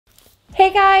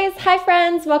Hey guys, hi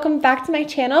friends, welcome back to my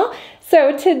channel.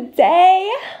 So today,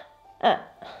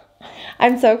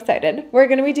 I'm so excited. We're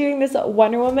gonna be doing this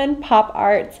Wonder Woman pop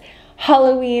art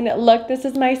Halloween look. This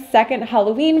is my second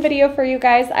Halloween video for you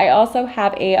guys. I also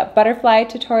have a butterfly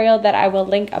tutorial that I will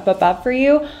link up above for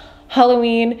you.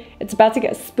 Halloween, it's about to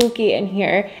get spooky in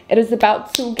here. It is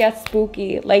about to get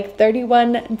spooky, like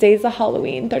 31 days of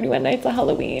Halloween, 31 nights of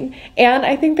Halloween. And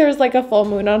I think there's like a full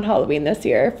moon on Halloween this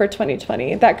year for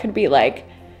 2020. That could be like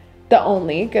the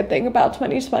only good thing about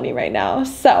 2020 right now.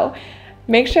 So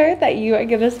make sure that you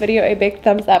give this video a big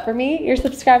thumbs up for me. You're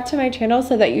subscribed to my channel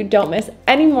so that you don't miss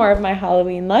any more of my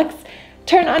Halloween looks.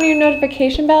 Turn on your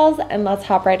notification bells and let's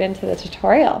hop right into the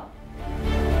tutorial.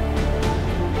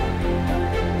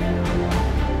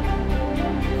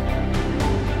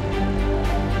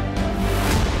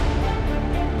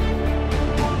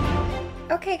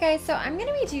 Okay guys, so I'm going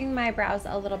to be doing my brows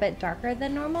a little bit darker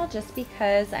than normal just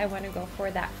because I want to go for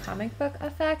that comic book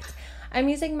effect. I'm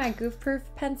using my Goof Proof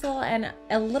pencil and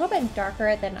a little bit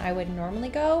darker than I would normally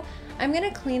go. I'm going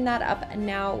to clean that up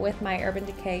now with my Urban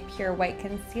Decay Pure White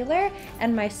Concealer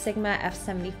and my Sigma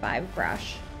F75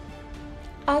 brush.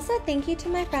 Also, thank you to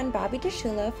my friend Bobby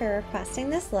DeShulo for requesting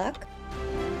this look.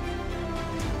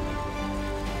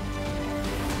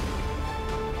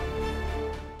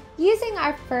 Using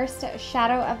our first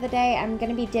shadow of the day, I'm going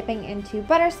to be dipping into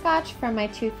Butterscotch from my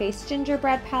Too Faced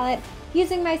Gingerbread palette,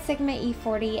 using my Sigma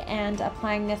E40 and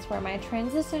applying this where my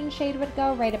transition shade would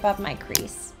go, right above my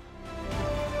crease.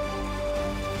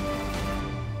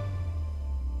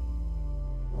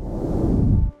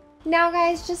 Now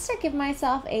guys, just to give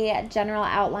myself a general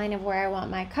outline of where I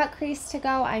want my cut crease to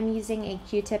go, I'm using a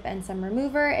Q-tip and some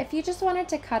remover. If you just wanted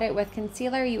to cut it with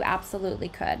concealer, you absolutely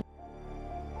could.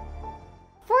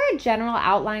 For a general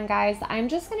outline, guys, I'm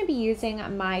just going to be using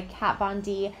my Kat Von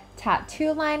D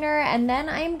tattoo liner, and then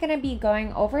I'm going to be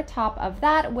going over top of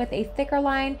that with a thicker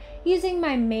line using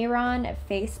my Mehron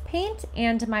face paint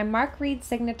and my Mark Reed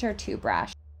Signature 2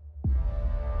 brush.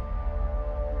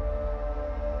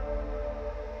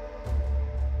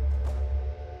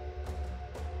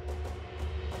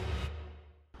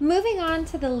 Moving on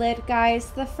to the lid, guys,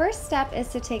 the first step is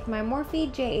to take my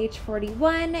Morphe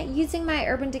JH41 using my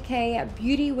Urban Decay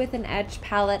Beauty with an Edge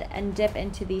palette and dip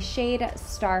into the shade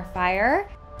Starfire.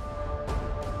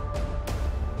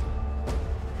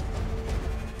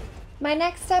 My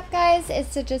next step, guys, is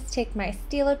to just take my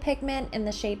Stila pigment in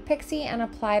the shade Pixie and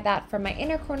apply that from my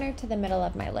inner corner to the middle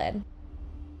of my lid.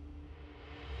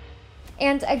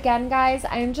 And again, guys,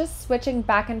 I'm just switching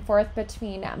back and forth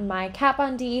between my Kat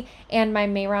Von D and my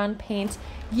Mehron paint.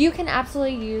 You can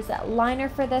absolutely use liner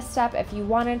for this step if you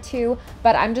wanted to,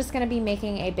 but I'm just going to be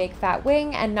making a big fat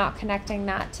wing and not connecting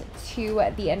that to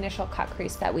the initial cut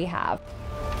crease that we have.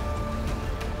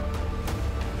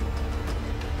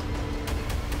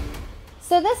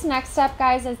 So this next step,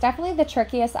 guys, is definitely the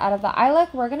trickiest out of the eye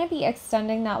look. We're going to be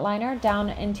extending that liner down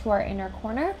into our inner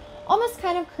corner, almost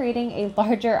kind of creating a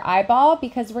larger eyeball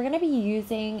because we're going to be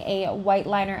using a white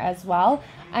liner as well.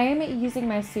 I am using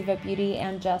my Suva Beauty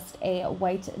and just a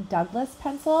white Douglas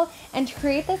pencil, and to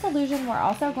create this illusion we're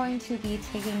also going to be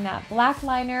taking that black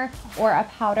liner or a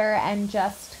powder and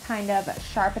just kind of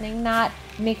sharpening that,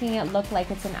 making it look like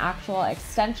it's an actual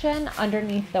extension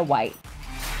underneath the white.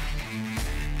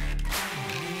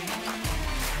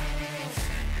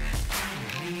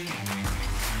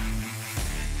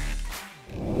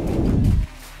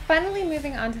 Finally,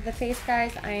 moving on to the face,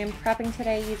 guys, I am prepping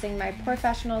today using my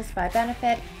Professionals by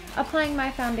Benefit, applying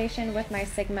my foundation with my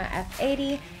Sigma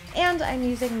F80, and I'm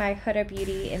using my Huda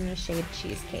Beauty in the shade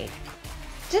Cheesecake.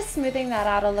 Just smoothing that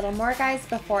out a little more, guys,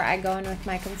 before I go in with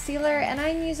my concealer, and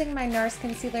I'm using my NARS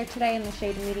concealer today in the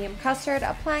shade Medium Custard,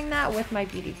 applying that with my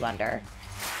Beauty Blender.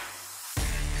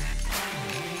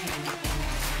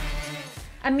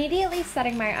 Immediately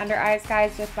setting my under eyes,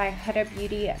 guys, with my Huda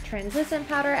Beauty translucent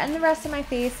powder, and the rest of my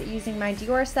face using my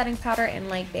Dior setting powder in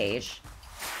light beige.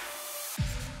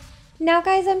 Now,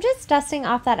 guys, I'm just dusting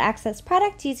off that excess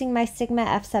product using my Sigma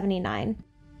F79.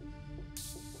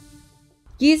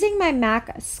 Using my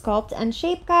MAC Sculpt and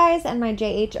Shape, guys, and my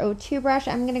JH02 brush,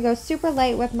 I'm going to go super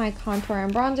light with my contour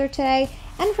and bronzer today.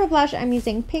 And for blush, I'm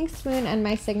using Pink Swoon and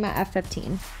my Sigma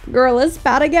F15. Girl, it's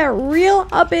about to get real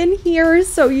up in here.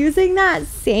 So using that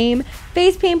same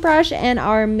face paint brush and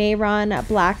our Mehron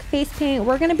black face paint,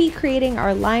 we're going to be creating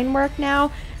our line work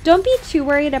now. Don't be too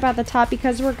worried about the top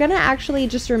because we're going to actually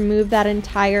just remove that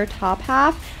entire top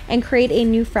half and create a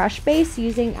new fresh base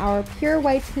using our Pure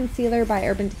White Concealer by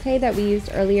Urban Decay that we used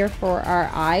earlier for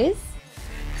our eyes.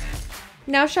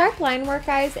 Now, sharp line work,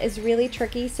 guys, is really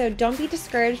tricky, so don't be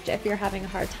discouraged if you're having a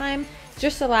hard time.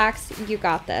 Just relax, you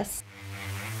got this.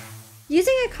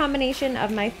 Using a combination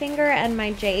of my finger and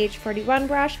my JH41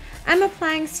 brush, I'm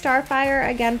applying Starfire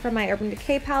again from my Urban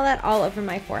Decay palette all over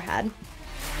my forehead.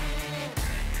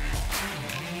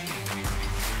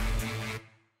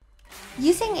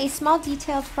 Using a small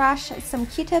detailed brush, some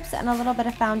Q-tips, and a little bit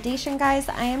of foundation, guys,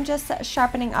 I am just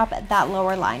sharpening up that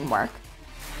lower line work.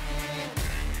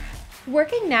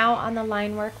 Working now on the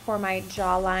line work for my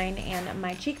jawline and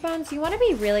my cheekbones, you want to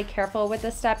be really careful with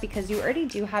this step because you already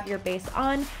do have your base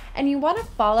on and you want to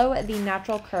follow the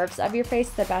natural curves of your face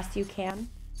the best you can.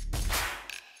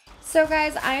 So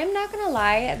guys, I am not gonna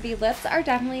lie, the lips are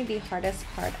definitely the hardest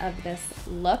part of this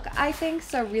look, I think,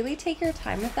 so really take your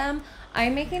time with them.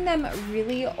 I'm making them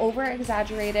really over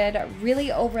exaggerated, really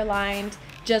overlined,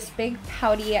 just big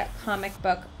pouty comic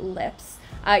book lips.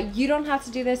 You don't have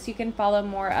to do this. You can follow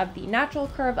more of the natural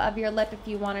curve of your lip if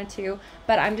you wanted to,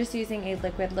 but I'm just using a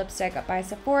liquid lipstick by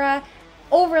Sephora,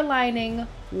 overlining,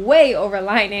 way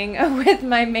overlining with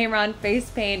my Mehron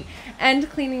face paint and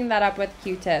cleaning that up with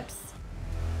Q-tips.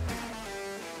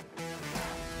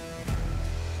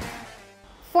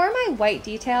 For my white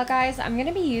detail, guys, I'm going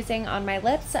to be using on my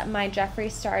lips my Jeffree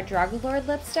Star Drug Lord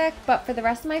lipstick, but for the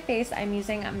rest of my face, I'm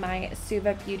using my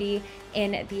Suva Beauty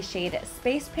in the shade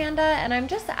Space Panda, and I'm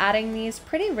just adding these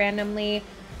pretty randomly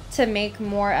to make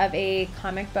more of a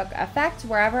comic book effect.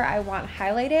 Wherever I want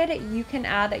highlighted, you can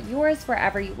add yours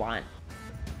wherever you want.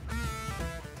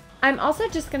 I'm also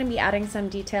just going to be adding some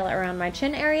detail around my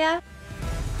chin area.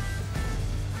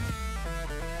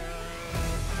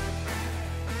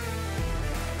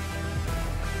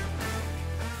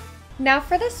 Now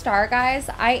for the star, guys,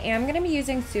 I am going to be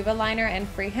using Suva liner and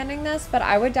freehanding this, but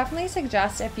I would definitely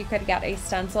suggest if you could get a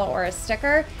stencil or a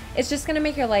sticker. It's just going to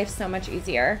make your life so much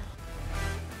easier.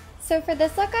 So for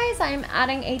this look, guys, I'm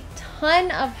adding a ton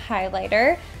of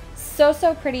highlighter. So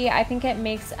pretty. I think it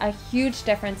makes a huge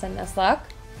difference in this look.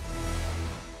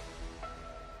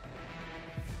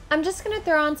 I'm just going to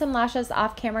throw on some lashes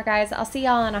off camera, guys. I'll see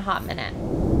y'all in a hot minute.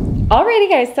 Alrighty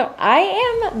guys, so I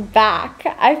am back.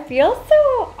 I feel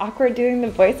so awkward doing the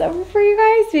voiceover for you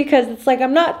guys because it's like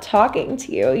I'm not talking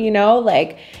to you, you know?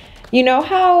 Like, you know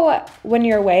how when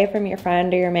you're away from your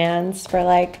friend or your mans for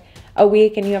like a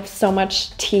week and you have so much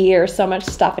tea or so much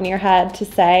stuff in your head to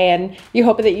say and you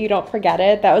hope that you don't forget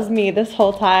it? That was me this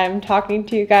whole time talking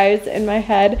to you guys in my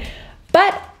head.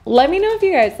 But let me know if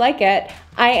you guys like it.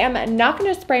 I am not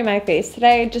going to spray my face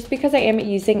today just because I am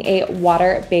using a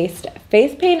water-based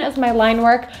face paint as my line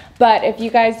work. But if you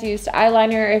guys used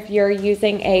eyeliner, if you're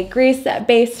using a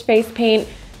grease-based face paint,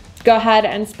 go ahead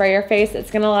and spray your face. It's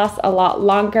going to last a lot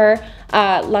longer.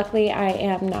 Luckily, I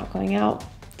am not going out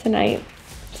tonight.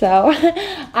 So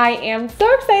I am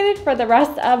so excited for the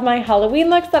rest of my Halloween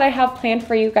looks that I have planned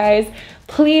for you guys.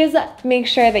 Please make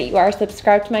sure that you are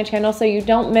subscribed to my channel so you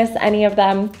don't miss any of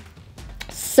them.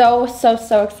 So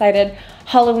excited.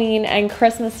 Halloween and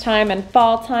Christmas time and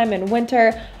fall time and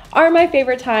winter are my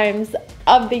favorite times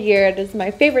of the year. It is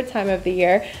my favorite time of the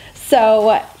year.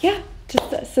 So yeah,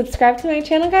 just subscribe to my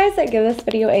channel, guys. Give this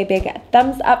video a big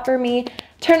thumbs up for me.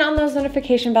 Turn on those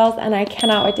notification bells, and I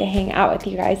cannot wait to hang out with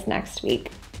you guys next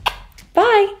week.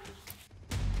 Bye.